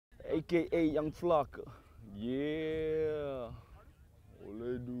aka Young Flock. Yeah.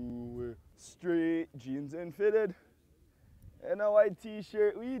 Ole do it. Straight jeans and fitted. And a white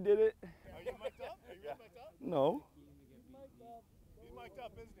t-shirt. We did it. Are you mic'd up? Are you mic'd up? No. He's mic'd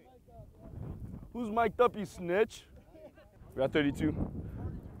up, isn't he? Who's mic'd up, you snitch? We got 32.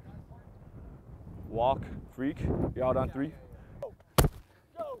 Walk, freak. You're out on 3.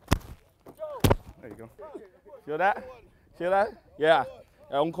 There you go. Feel that? Feel that? Yeah.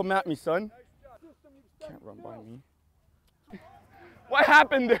 Don't come at me, son. Can't run by me. What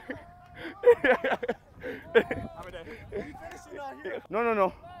happened there?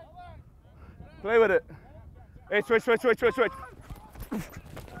 No. Play with it. Hey, switch.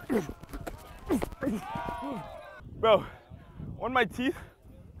 Bro, on my teeth,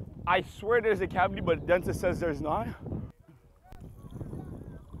 I swear there's a cavity, but dentist says there's not.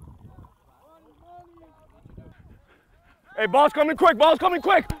 Hey, ball's coming quick. Ball.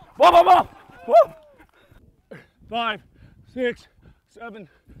 Whoa. 5, 6, 7,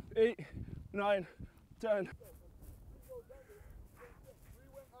 8, 9, 10.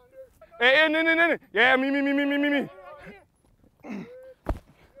 Hey, no. Yeah, me.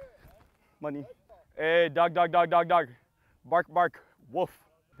 Money. Hey, dog. Bark. Woof.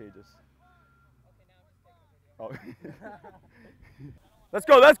 Pages. Oh. Let's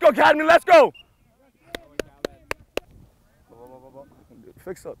go, Academy, let's go!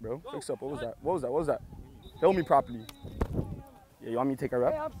 Fix up, bro. Fix up. What was that? Tell me properly. Yeah, you want me to take a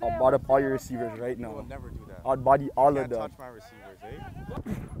rep? I'll body up all your receivers right now. I will never do that. I'll body all of them. You can't touch my receivers,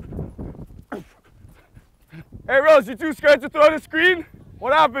 eh? Hey, Rose, you too scared to throw the screen?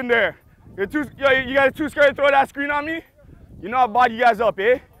 What happened there? You guys too scared to throw that screen on me? You know I'll body you guys up,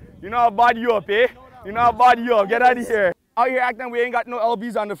 eh? You know I'll body you up, eh? You know I'll body you up. Get out of here. Out here acting we ain't got no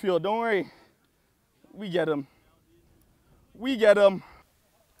LBs on the field. Don't worry. We get them.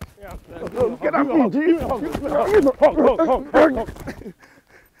 Yeah, get up,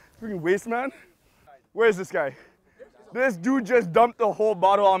 freaking waste, man. Where's this guy? This dude just dumped the whole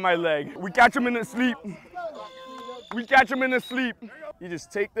bottle on my leg. We catch him in his sleep. You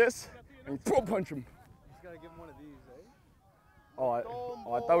just take this and throat punch him. Just gotta give him one of these, eh? Oh,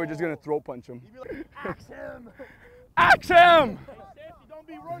 I thought we were just gonna throat punch him. Axe him! Axe him! Don't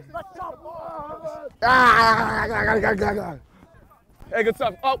be Royce. Let's go! Hey, good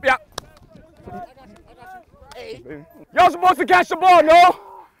stuff. Oh, yeah. I got you. Hey. Y'all supposed to catch the ball, no?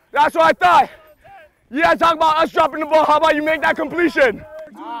 That's what I thought. You guys talk about us dropping the ball. How about you make that completion?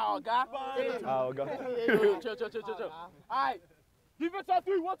 Oh, God. Oh, God. Chill. All right. Defense on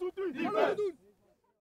 3. 1, 2, 3. Defense.